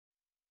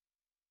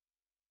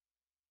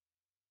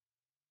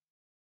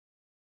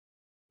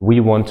We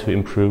want to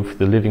improve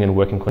the living and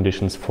working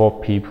conditions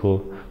for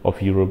people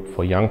of Europe,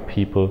 for young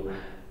people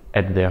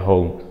at their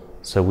home.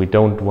 So we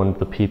don't want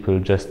the people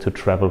just to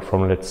travel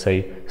from, let's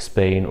say,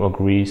 Spain or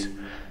Greece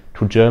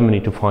to Germany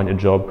to find a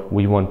job.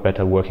 We want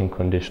better working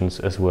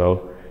conditions as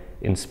well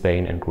in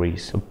Spain and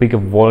Greece. A bigger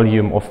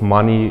volume of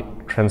money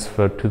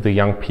transferred to the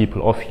young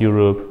people of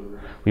Europe.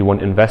 We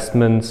want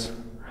investments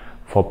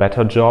for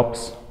better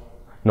jobs,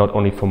 not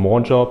only for more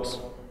jobs,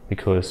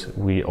 because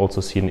we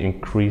also see an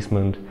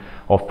increasement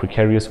of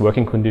precarious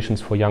working conditions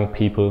for young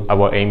people.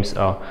 Our aims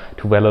are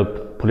to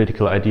develop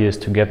political ideas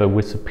together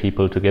with the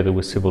people, together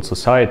with civil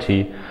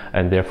society,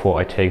 and therefore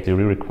I take the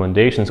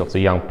recommendations of the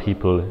young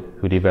people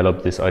who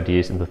develop these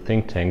ideas in the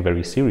think tank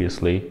very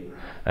seriously,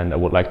 and I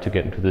would like to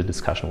get into the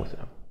discussion with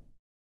them.